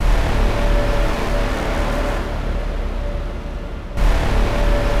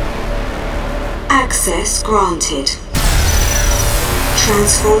Access granted.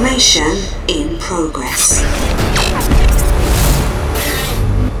 Transformation in progress.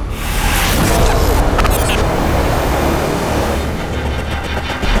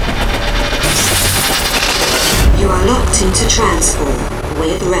 You are locked into TranceForm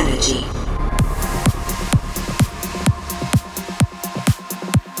with RELEJI.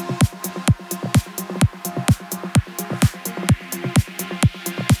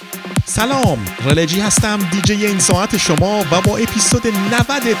 سلام، رلجی هستم، دیجی این ساعت شما و با اپیزود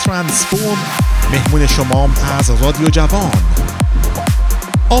 90 ترانسفورم مهمون شمام از رادیو جوان.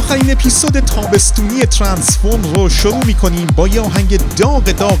 آخرین اپیزود تابستونی ترانسفورم رو شروع می‌کنیم با یه آهنگ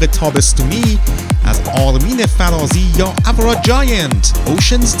داغ تابستونی از آرمین فرازی یا Averagaint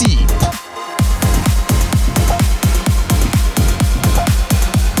Oceans Deep.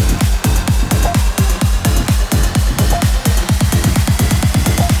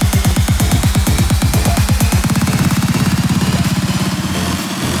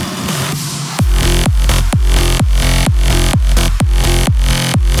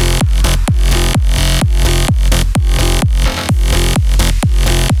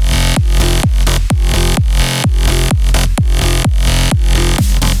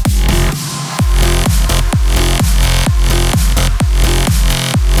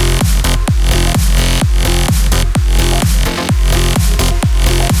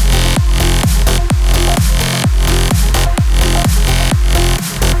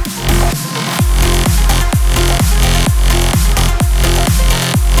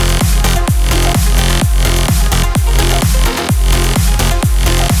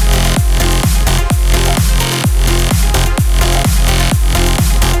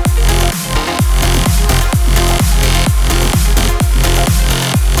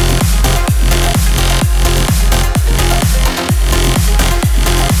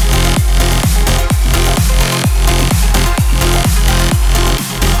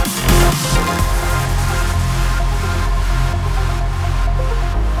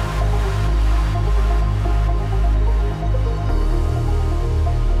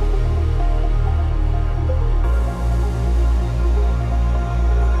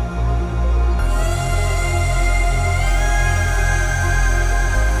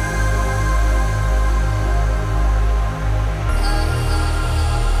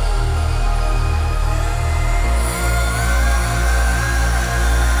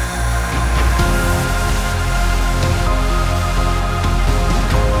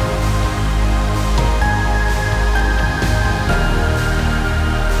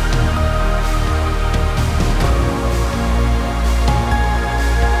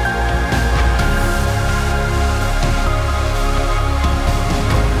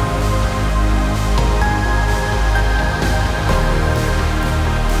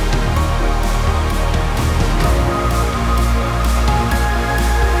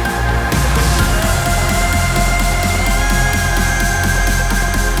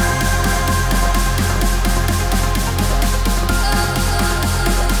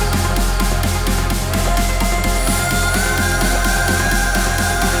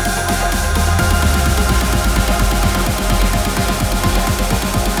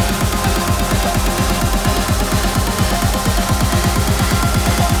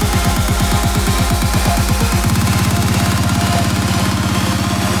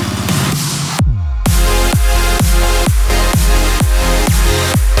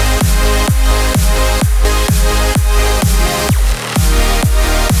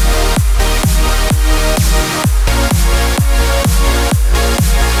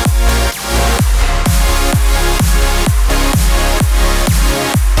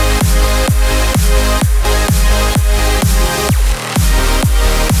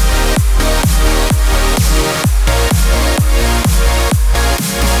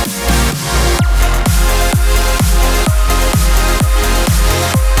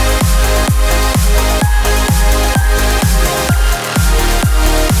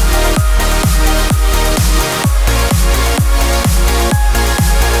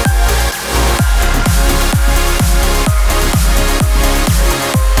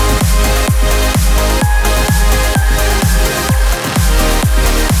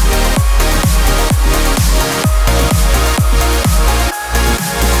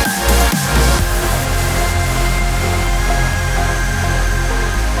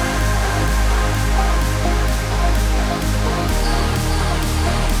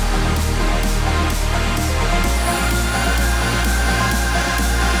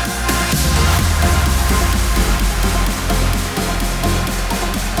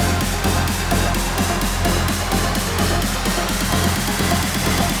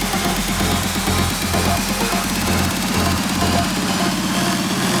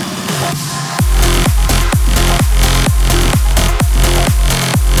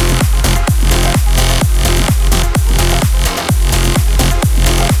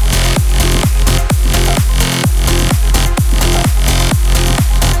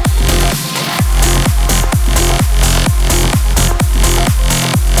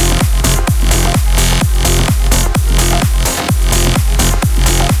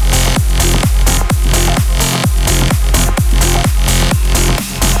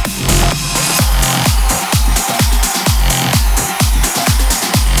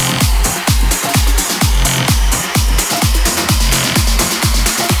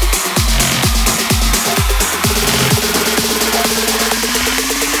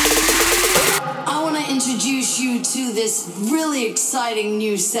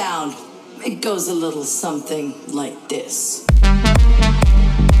 sound. It goes a little something like this.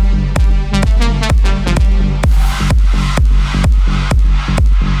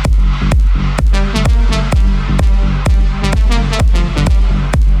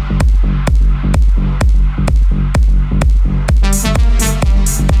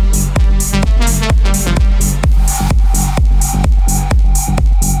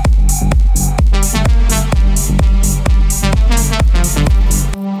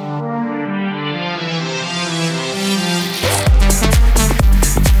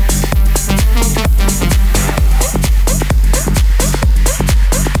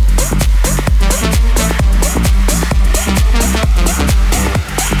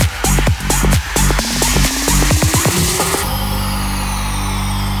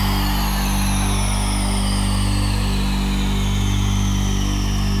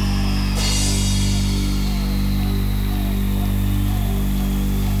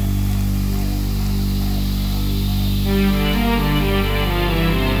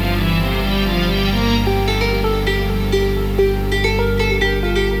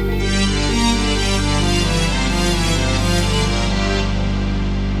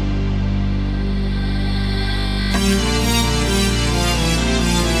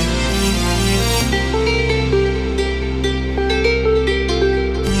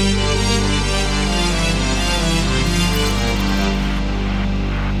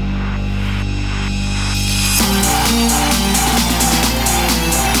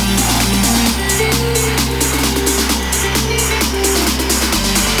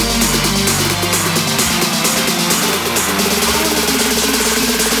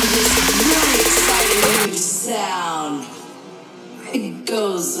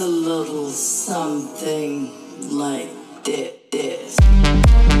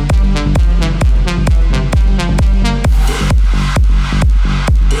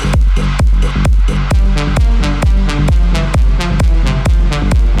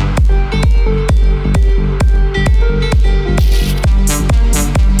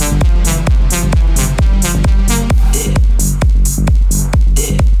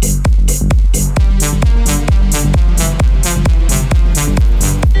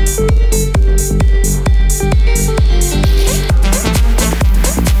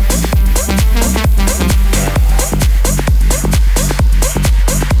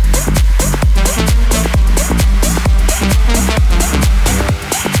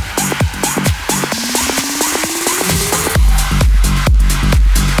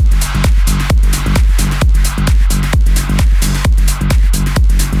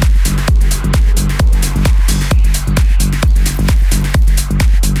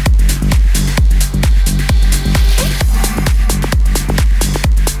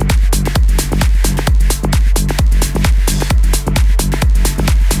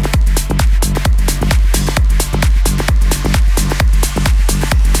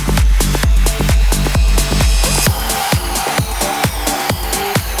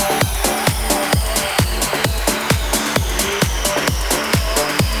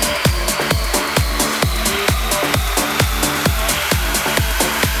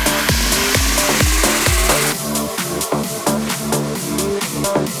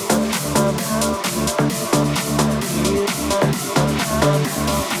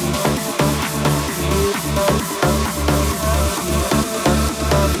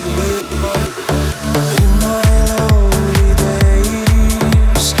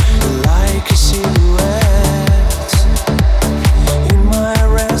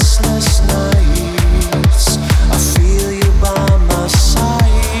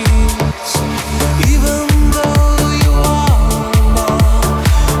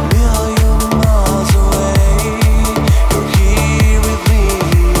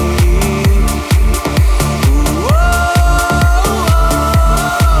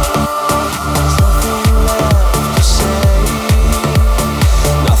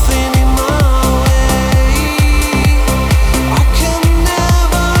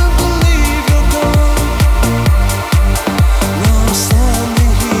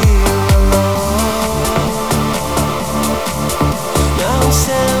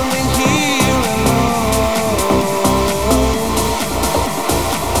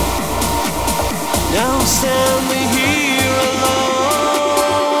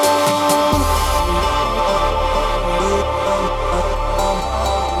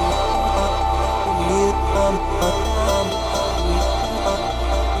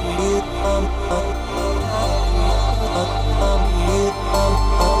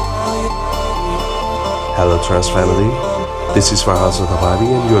 Hello Trance family, This is Farhad Zohdabady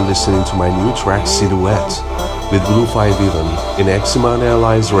and you're listening to my new track Silhouette with Blue 511 in Eximan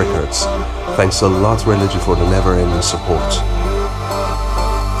Airlines Records. Thanks a lot RELEJI for the never-ending support.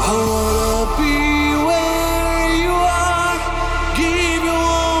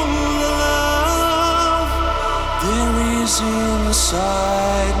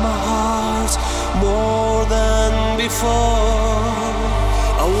 Inside my heart more than before.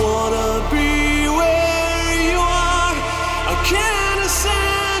 I wanna be where you are. I can't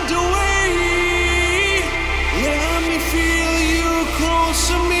stand away. Let me feel you close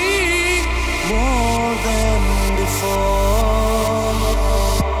to me more than before.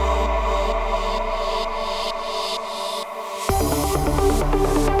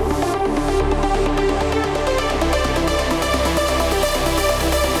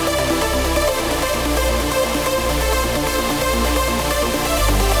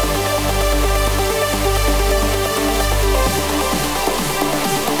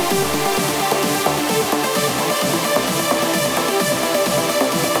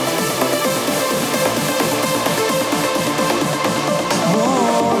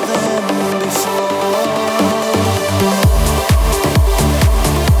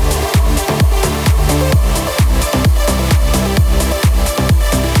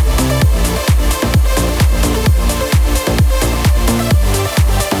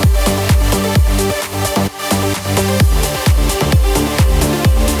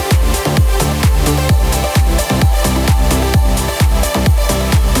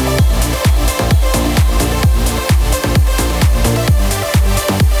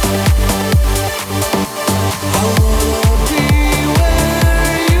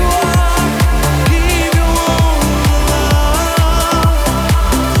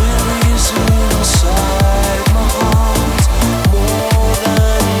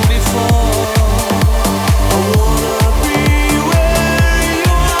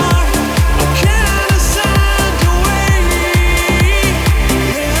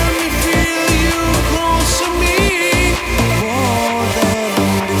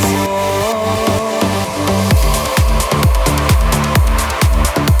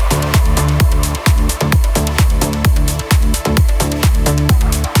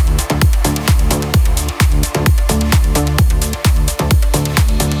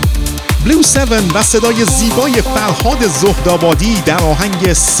 Blue 7 و صدای زیبای فرهاد زهدآبادی در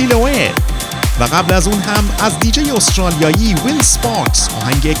آهنگ سیلوئت و قبل از اون هم از دیجی استرالیایی ویل سپارکس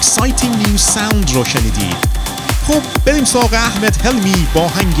آهنگ Exciting New Sound رو شنیدید. خب بریم سراغ احمد هلمی با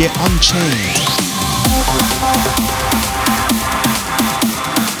آهنگ Unchained.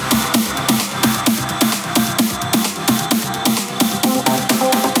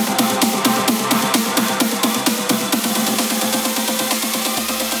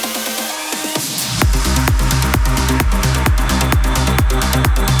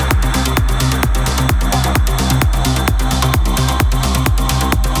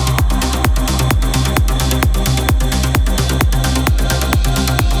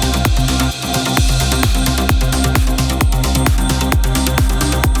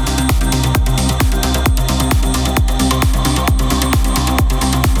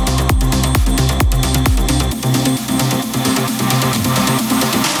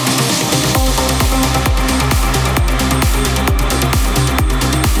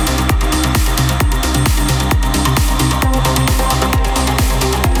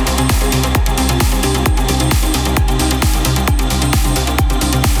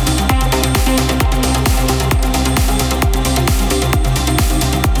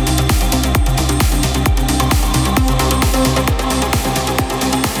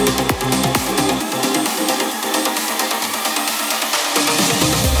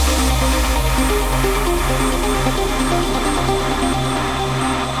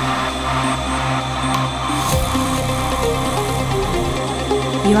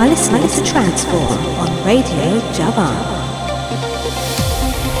 You are listening to TranceForm on Radio Javan.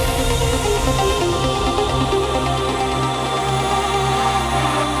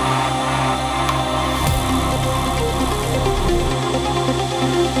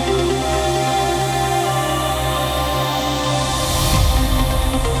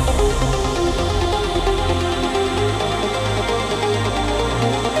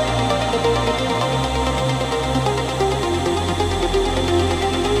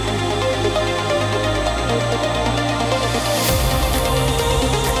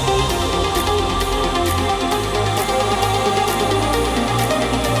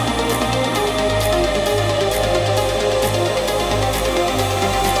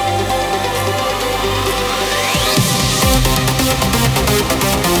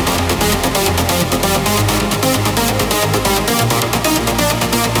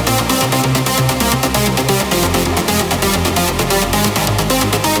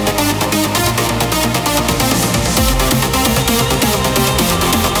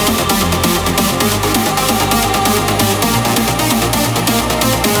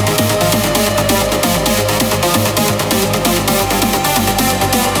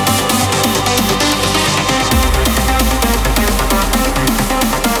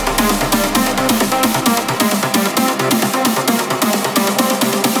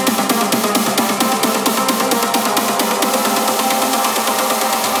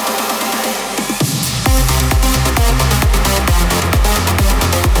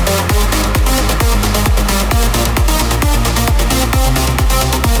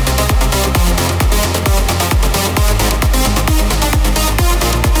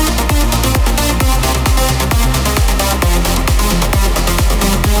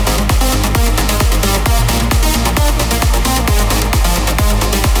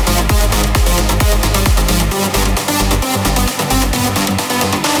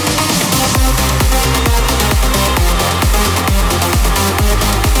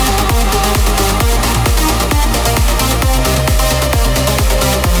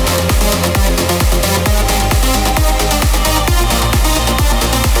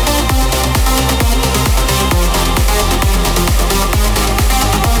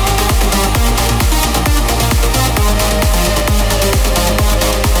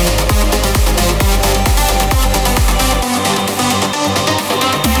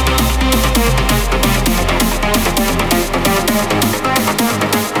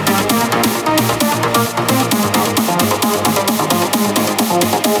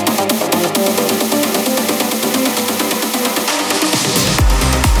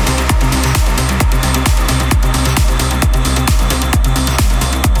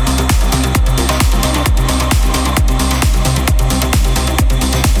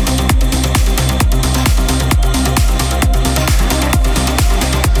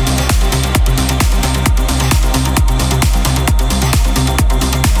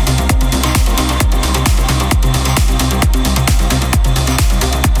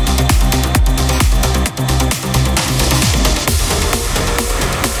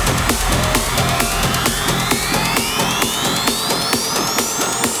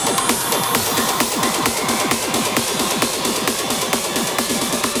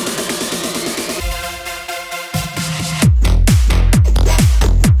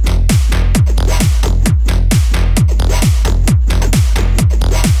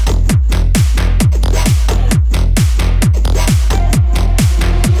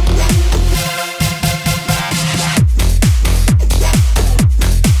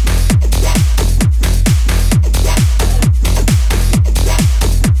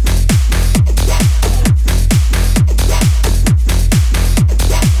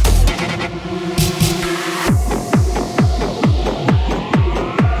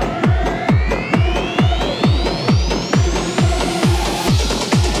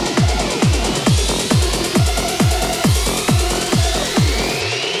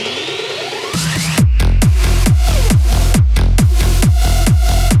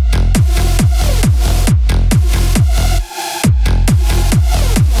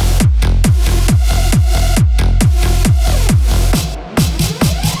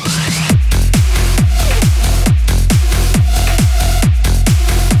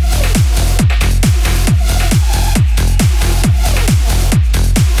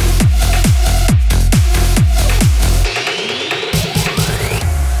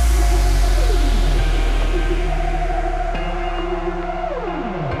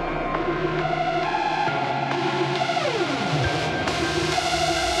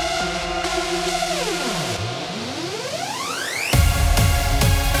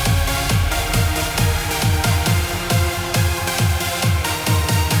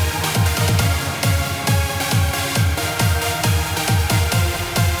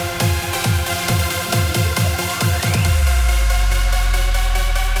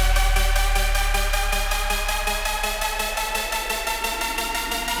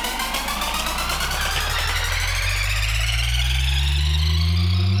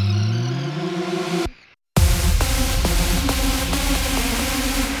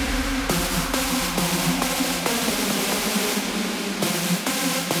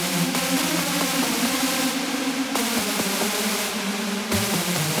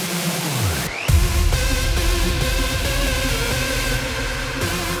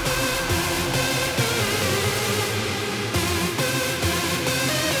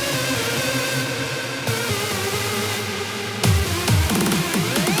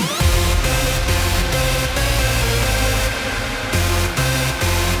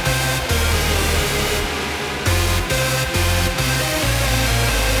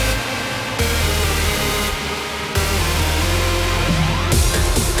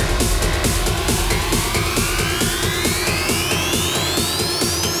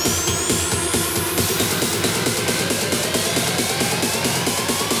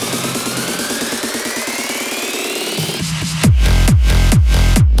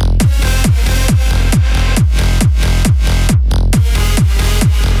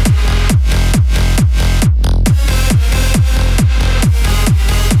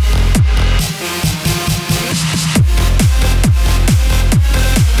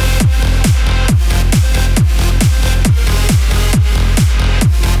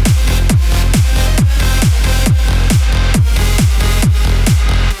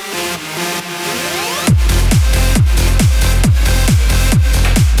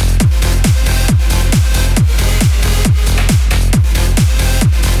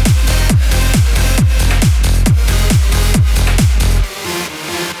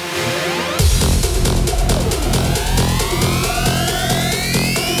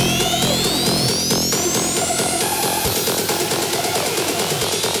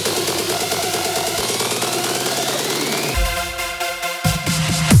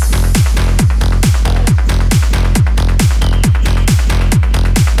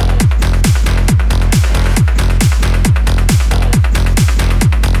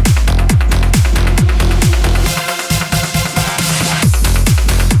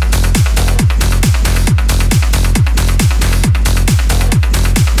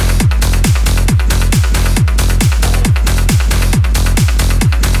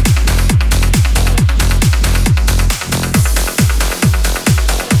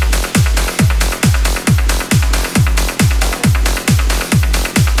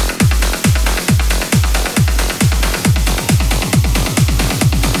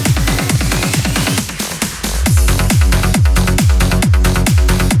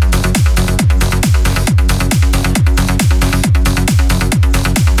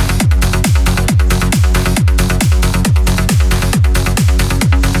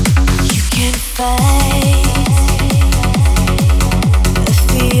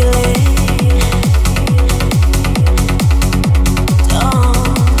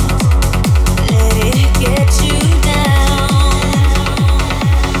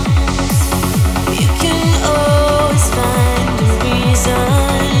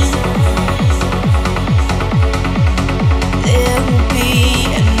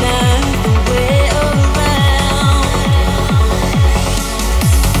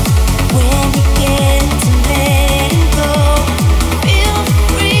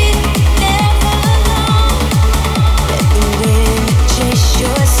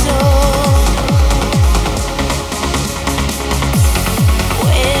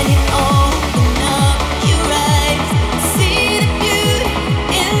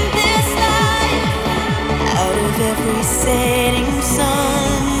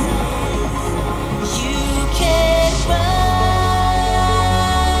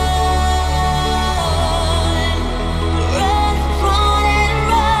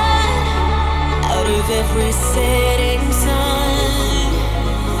 every setting sun.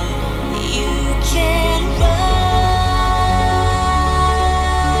 You can run,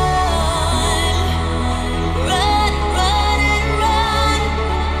 run and run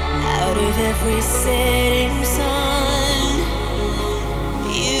out of every setting sun.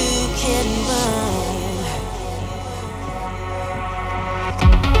 You can run.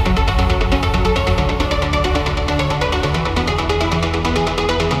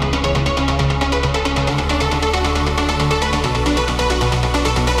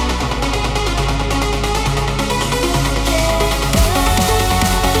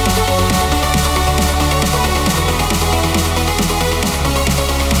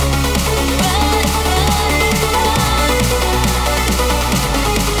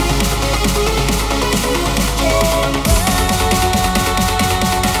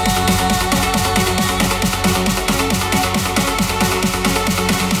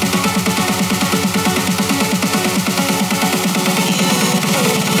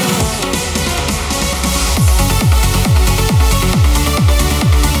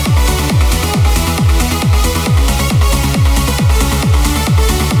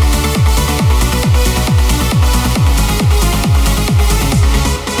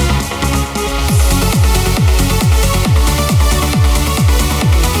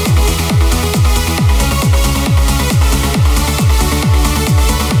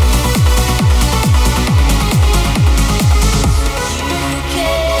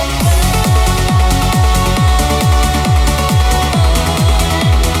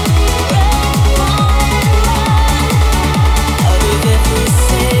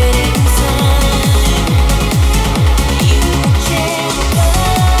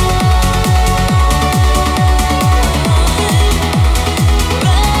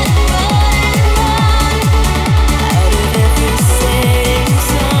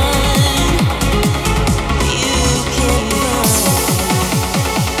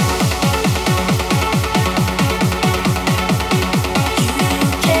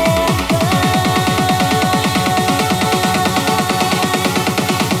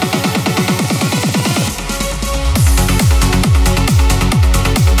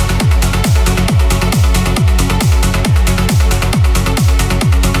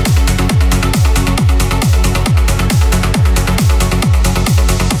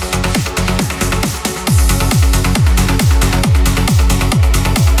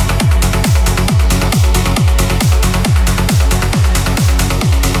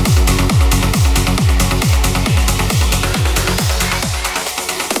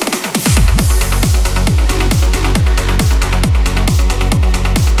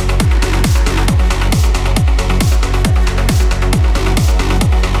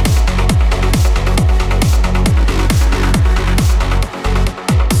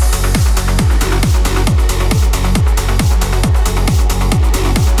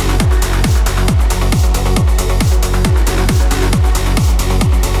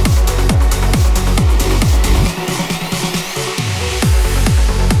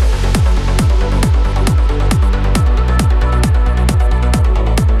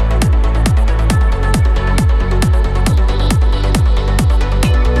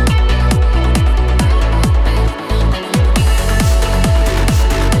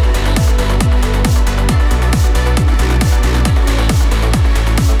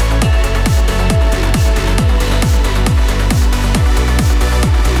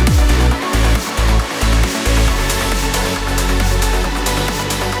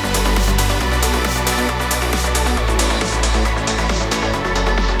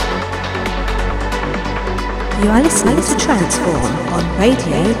 You are listening to TranceForm on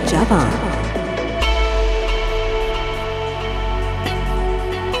Radio Javan.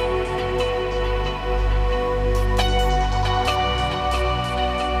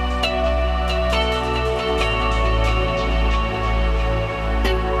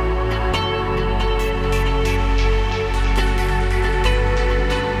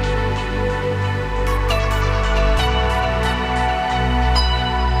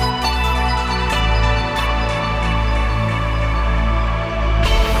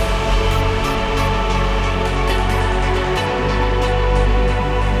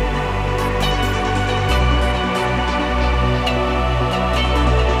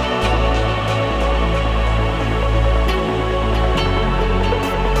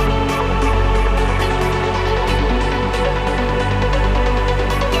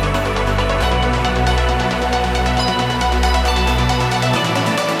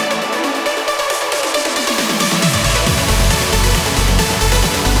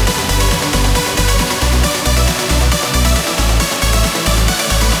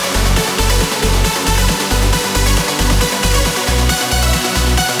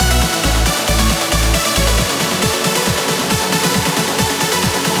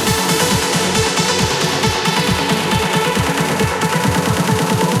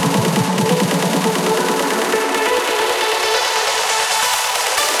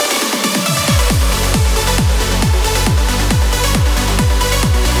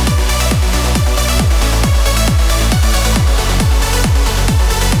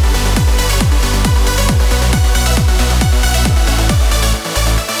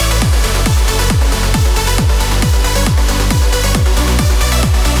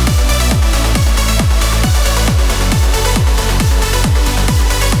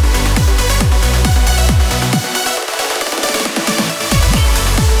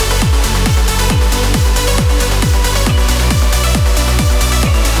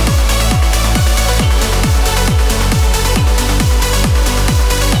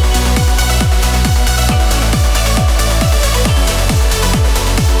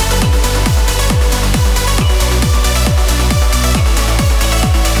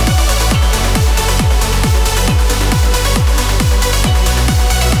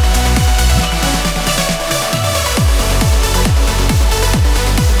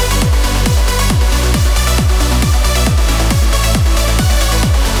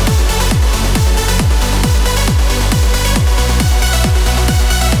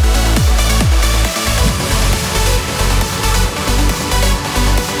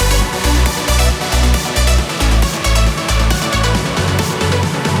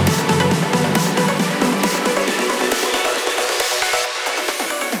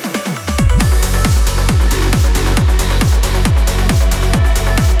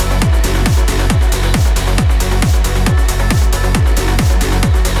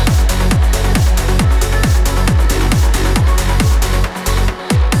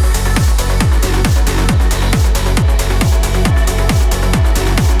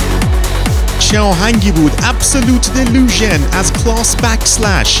 چه آهنگی بود. Absolute Delusion از کلاس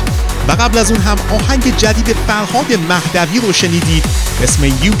Backslash. و قبل از اون هم آهنگ جدید فرهاد مهدوی رو شنیدید به اسم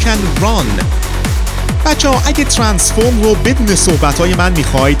You Can Run. بچه ها اگه ترانسفورم رو بدون صحبتهای من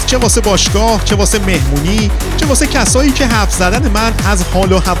میخواید، چه واسه باشگاه، چه واسه مهمونی، چه واسه کسایی که حرف زدن من از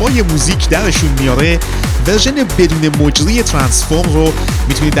حال و هوای موزیک درشون میاره، ورژن بدون مجری ترانسفورم رو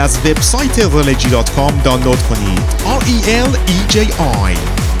میتونید از وبسایت RELEJI.com دانلود کنید. RELEJI.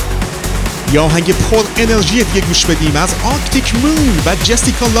 یا آهنگ پر انرژی دیگه گوش بدیم از آرکتیک مون و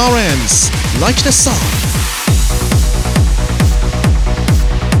جسیکا لارنس، Like the Sun.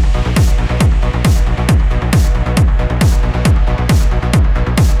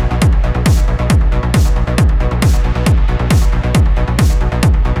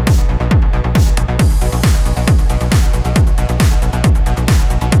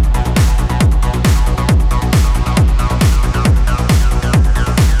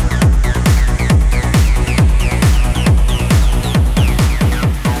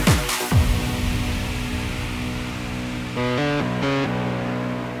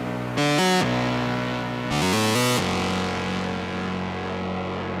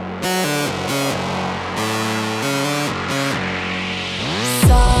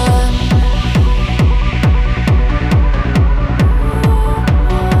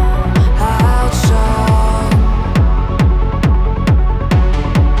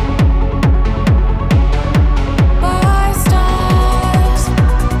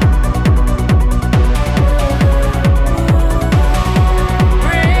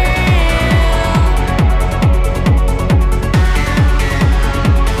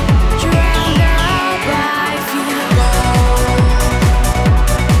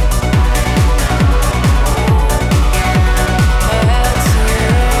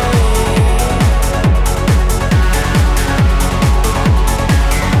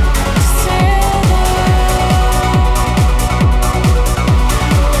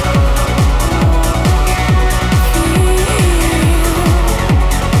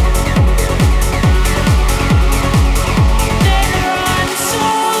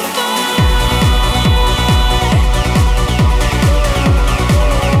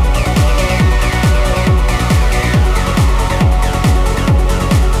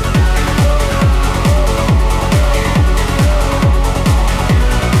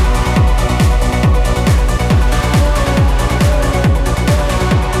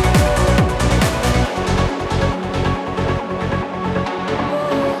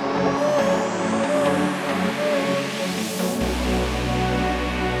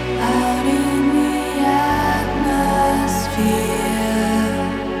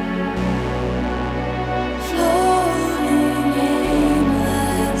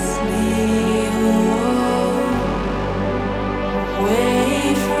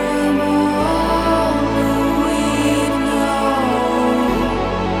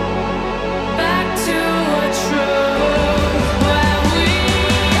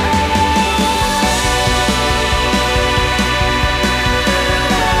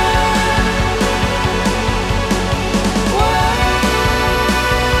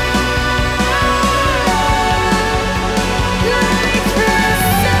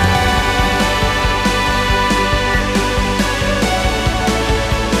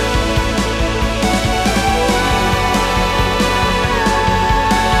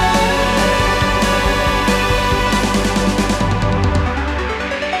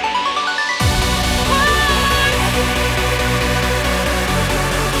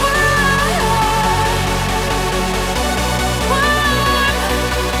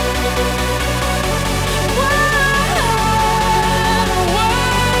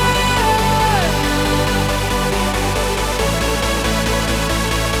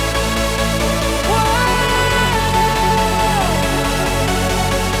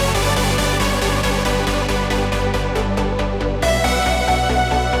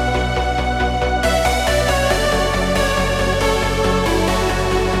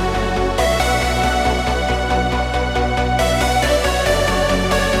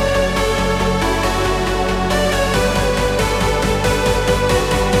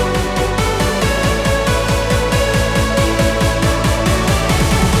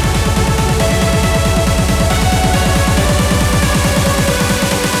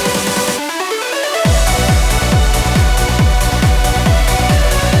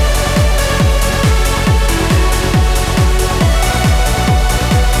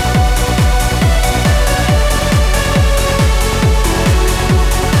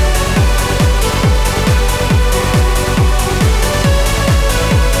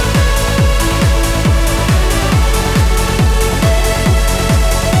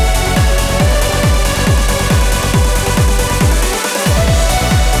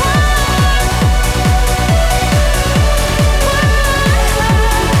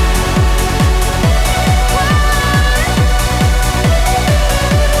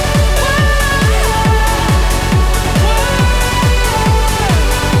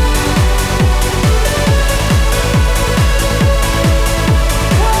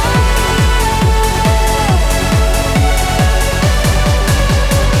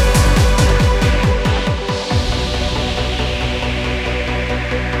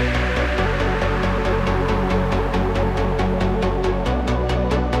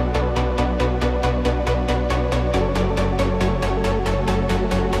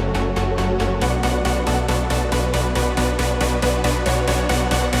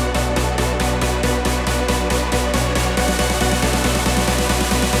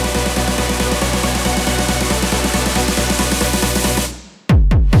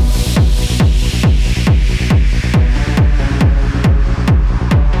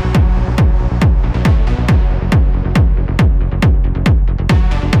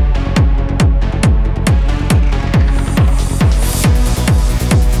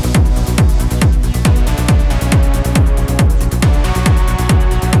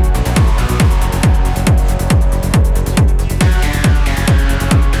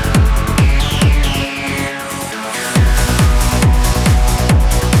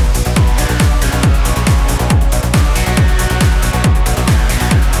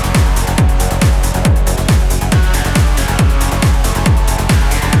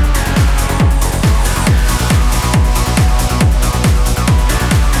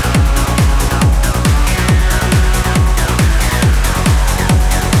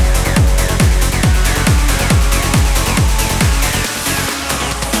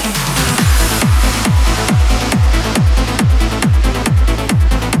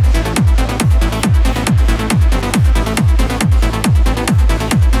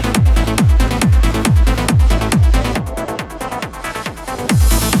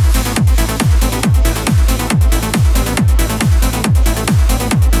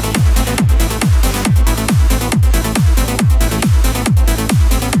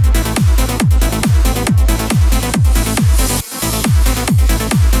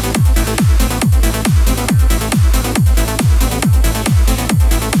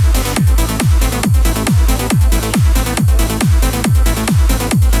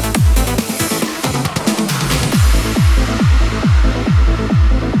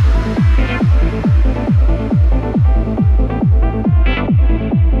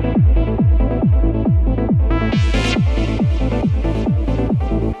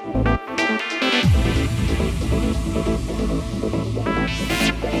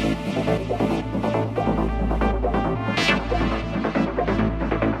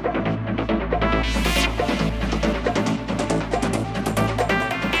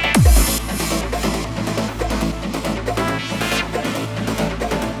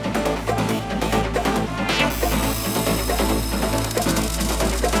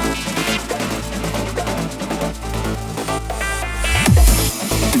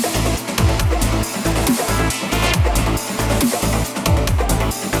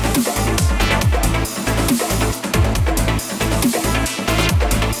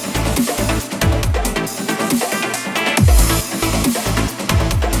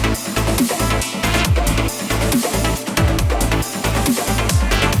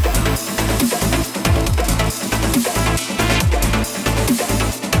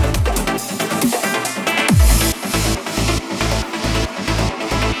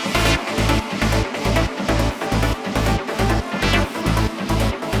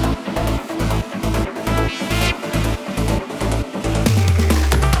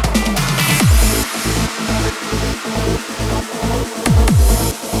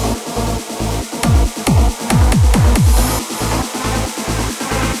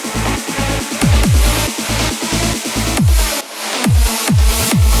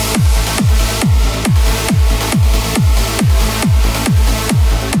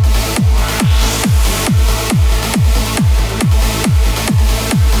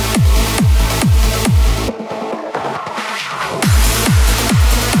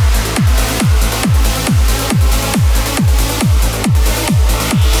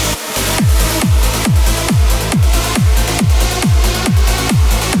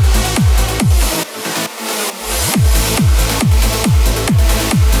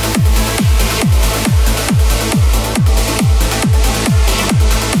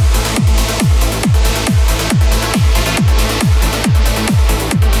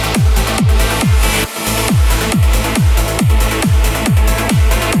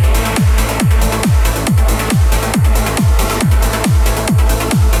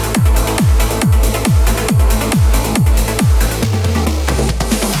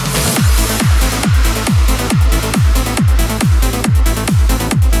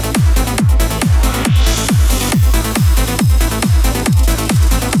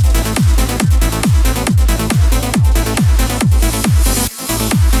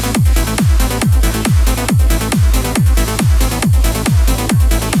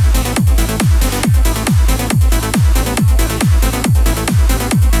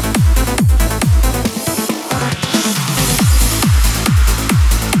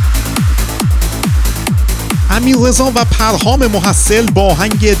 امیر رضا و پرهام محصل با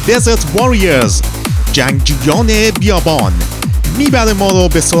آهنگ دزرت واریرز جنگجویان بیابان میبره ما رو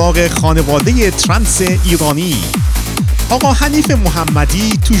به سراغ خانواده ترنس ایرانی. آقا حنیف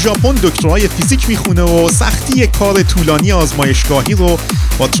محمدی تو ژاپن دکترای فیزیک میخونه و سختی کار طولانی آزمایشگاهی رو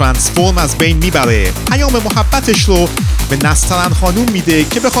با ترانسفورم از بین میبره. پیام محبتش رو به نسترن خانوم میده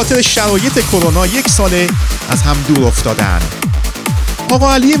که به خاطر شرایط کرونا 1 ساله از هم دور افتادن.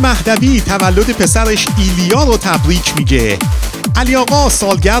 آقا علی مهدوی تولد پسرش ایلیا رو تبریک میگه. علی آقا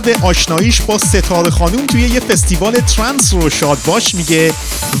سالگرد آشناییش با ستاره خانوم توی یه فستیوال ترنس رو شاد باش میگه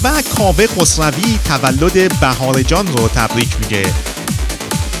و کاوه خسروی تولد بهار جان رو تبریک میگه.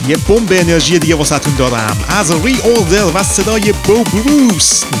 یه بمب انرژی دیگه واسهتون دارم از ReOrder و صدای بو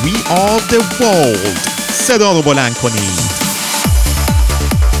بروس We Are The World. صدا رو بلند کنید.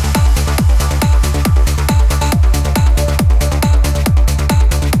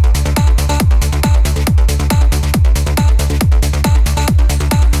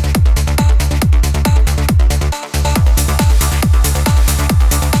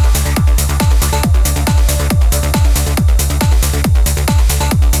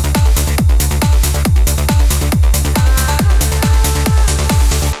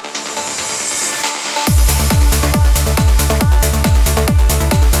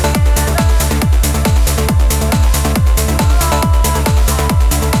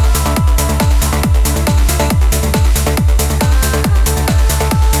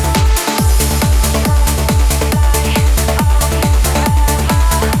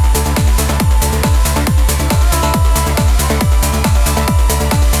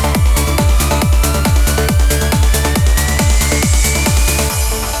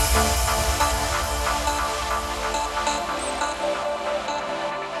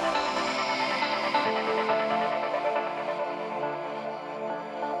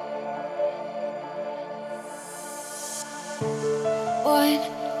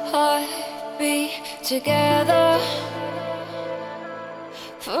 Together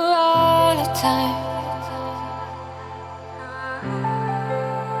for all of time.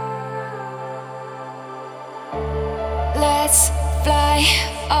 let's fly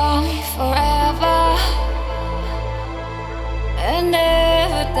on forever and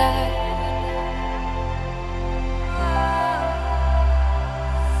never die.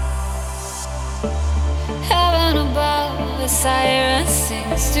 Heaven above, a siren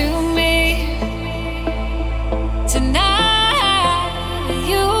sings to me. Tonight,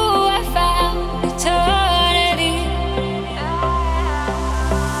 you have found eternity.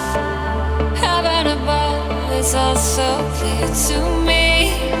 Heaven above is all so clear to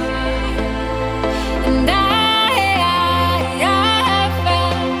me. And I have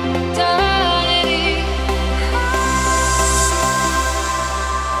found eternity.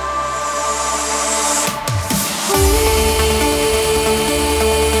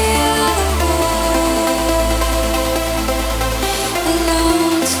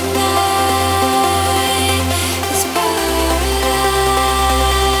 Alone tonight is paradise.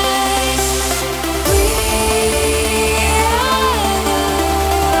 We are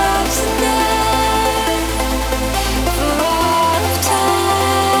tonight for all of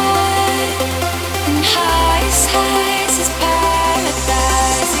time. And highs is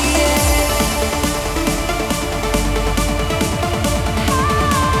paradise, yeah.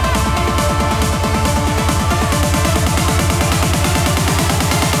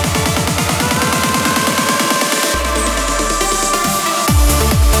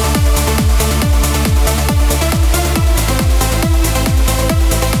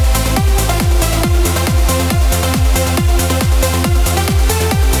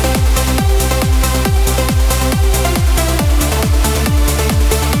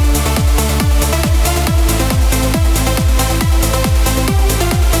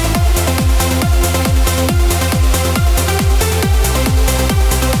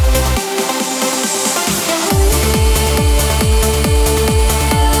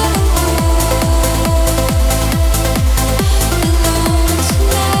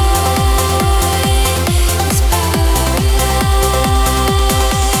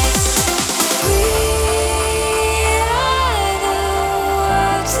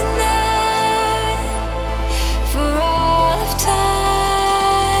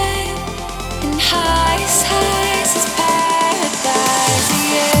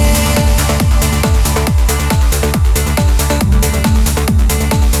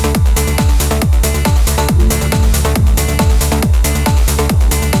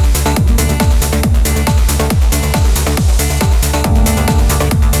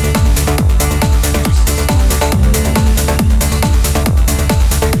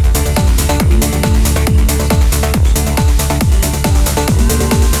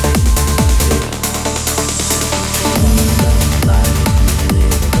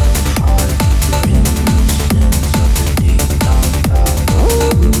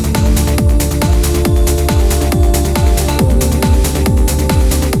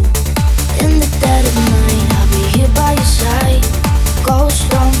 In the dead of night, I'll be here by your side. Ghost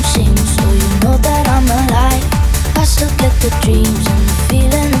don't sing, so you know that I'm alive. I still get the dreams and the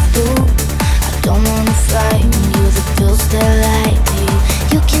feeling of doom. I don't wanna frighten you, the pills that lie to you.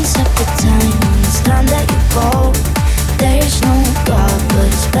 You can set the time when it's time that you go. There's no God, but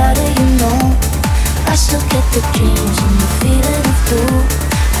it's better you know. I still get the dreams and the feeling of doom.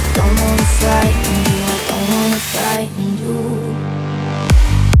 I don't wanna frighten you, I don't wanna frighten you.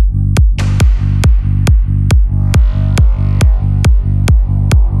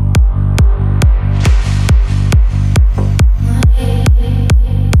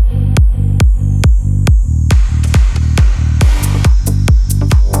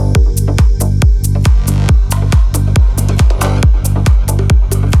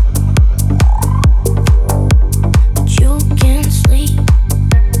 You can't sleep,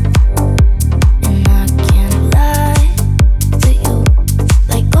 and I can't lie to you.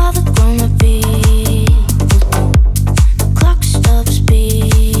 Like all the grown-up people do. The clock stops, people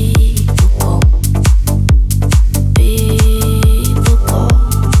go.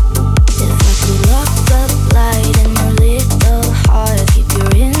 If I could lock the light in your little heart, keep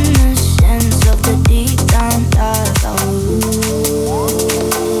your innocence of the deep down dark, I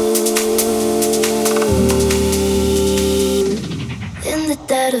in the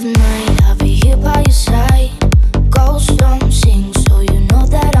dead of night, I'll be here by your side. Ghosts don't sing, so you know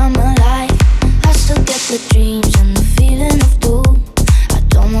that I'm alive. I still get the dreams and the feeling of doom. I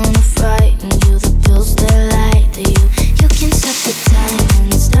don't wanna frighten you, the pills that lie to you. You can set the time when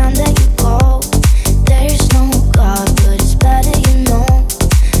it's time that you go. There's no God, but it's better you know.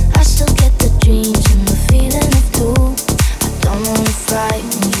 I still get the dreams and the feeling of doom. I don't wanna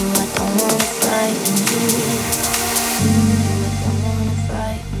frighten you, I don't wanna frighten you. I don't wanna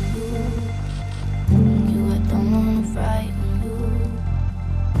frighten you. I don't wanna frighten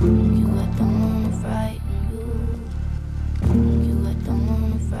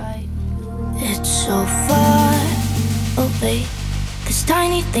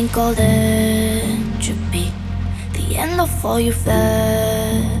tiny thing called entropy, the end of all you've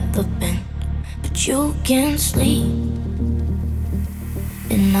ever been. But you can't sleep,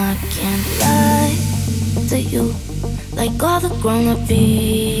 and I can't lie to you like all the grown-up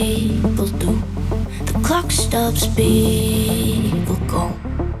people do. The clock stops, people go,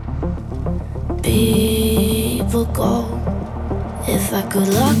 people go. If I could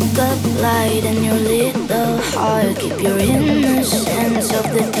lock up light in your little heart, keep your innocence of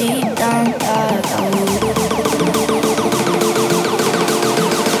the deep down dark, I would.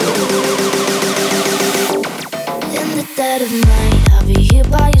 In the dead of night, I'll be here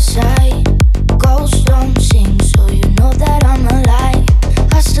by your side. Ghosts don't sing, so you know that I'm alive.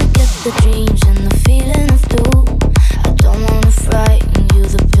 I still get the dreams and the feeling of doom. I don't wanna frighten you,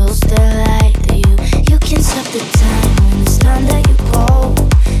 the pills that lie to you. You can stop the time when it's time that you go.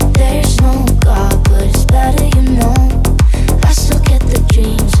 There's no God, but it's better you know. I still get the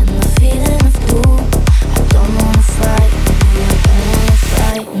dreams and the feeling of doom. I don't wanna frighten you, I don't wanna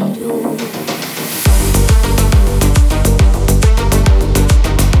frighten you.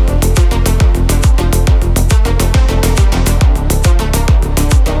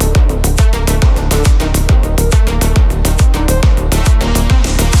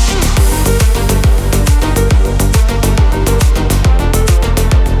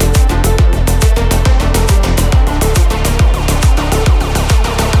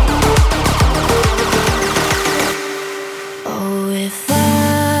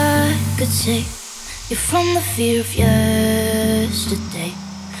 You're from the fear of yesterday,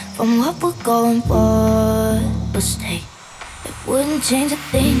 from what we're going, what will stay. It wouldn't change a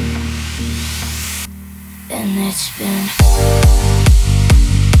thing, and it's been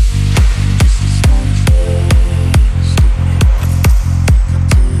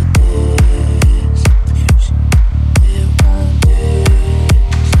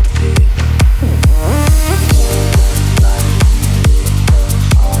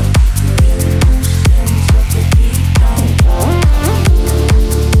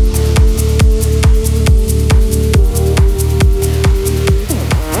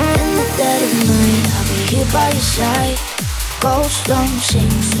ghosts don't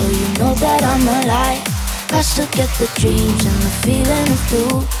sing, so you know that I'm alive. I still get the dreams and the feeling of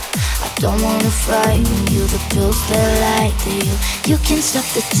blue. I don't wanna frighten you, the pills that lie to you. You can stop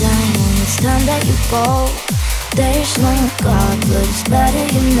the time when it's time that you go. There's no God, but it's better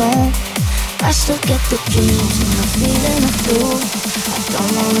you know. I still get the dreams and the feeling of blue. I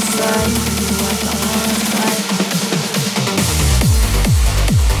don't wanna frighten you, I don't wanna frighten you.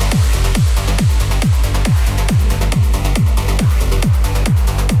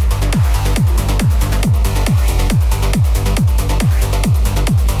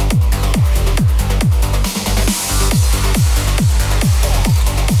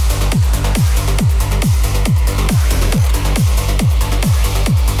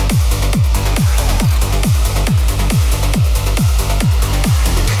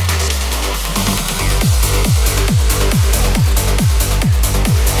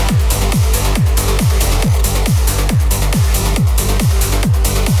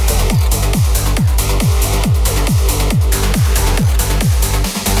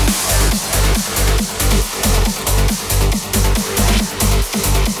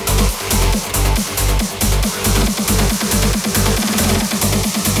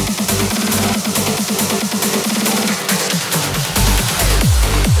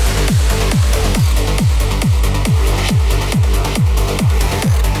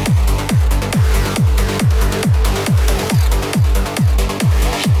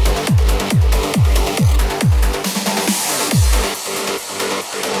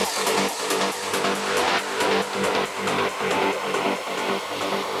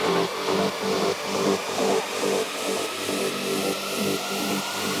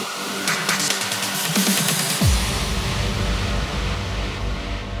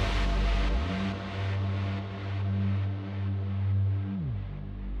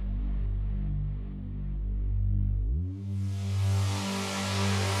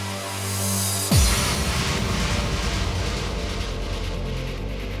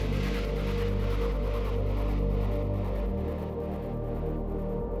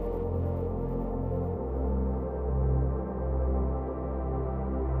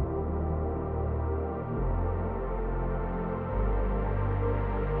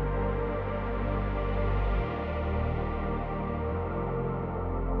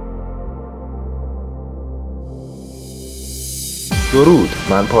 درود،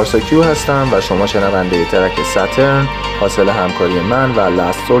 من پارسا هستم و شما شنونده ترک ساترن حاصل همکاری من و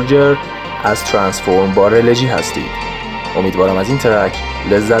لاست سولجر از ترانسفورم با رلجی هستید. امیدوارم از این ترک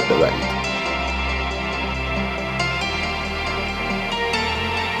لذت ببرید.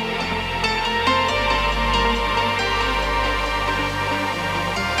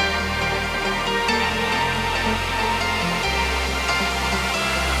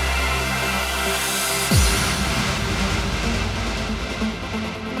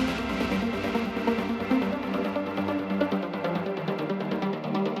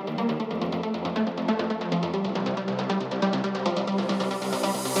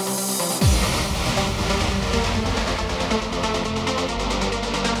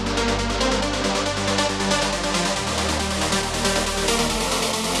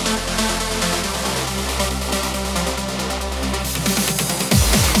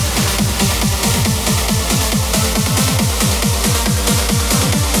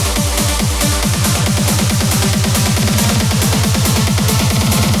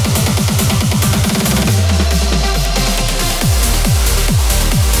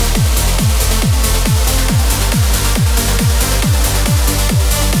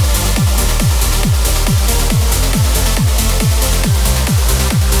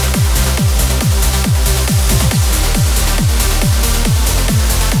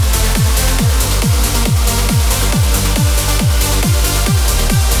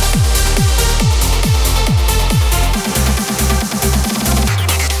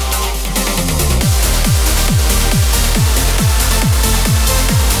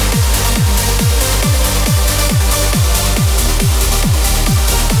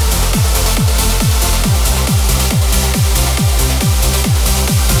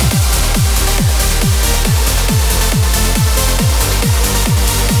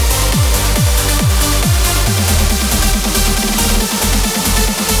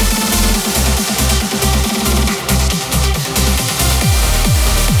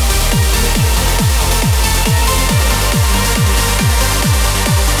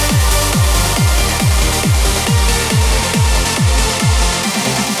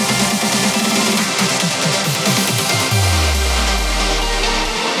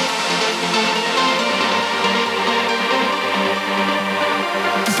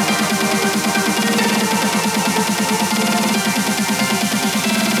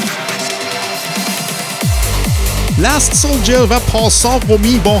 لاست سولجر و پارسا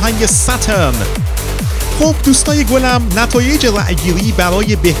قمی با آهنگ ساترن. خب دوستای گلم، نتایج رأیگیری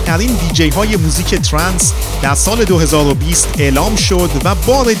برای بهترین دیجی های موزیک ترنس در سال 2020 اعلام شد و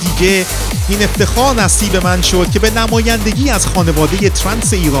بار دیگه این افتخار نصیب من شد که به نمایندگی از خانواده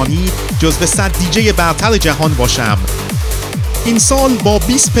ترنس ایرانی جزو 100 دیجی برتر جهان باشم. این سال با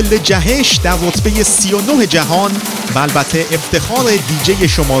 20 پله جهش در رتبه 39 جهان و البته افتخار دیجی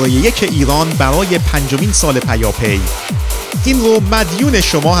شماره 1 ایران برای 5مین سال پیاپی. این رو مدیون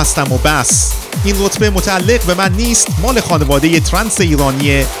شما هستم و بس. این رتبه متعلق به من نیست، مال خانواده ترنس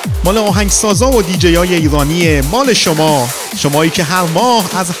ایرانیه، مال آهنگسازا و دیجیای ایرانیه، مال شمایی که هر ماه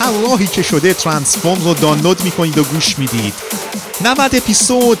از هر راهی که شده ترانسفورم رو دانلود میکنید و گوش میدید. 90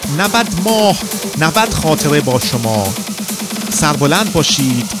 اپیزود، 90 ماه، 90 خاطره با شما. سربلند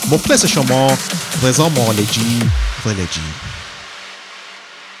باشید. مخلص شما، رضا معالجی، رلجی.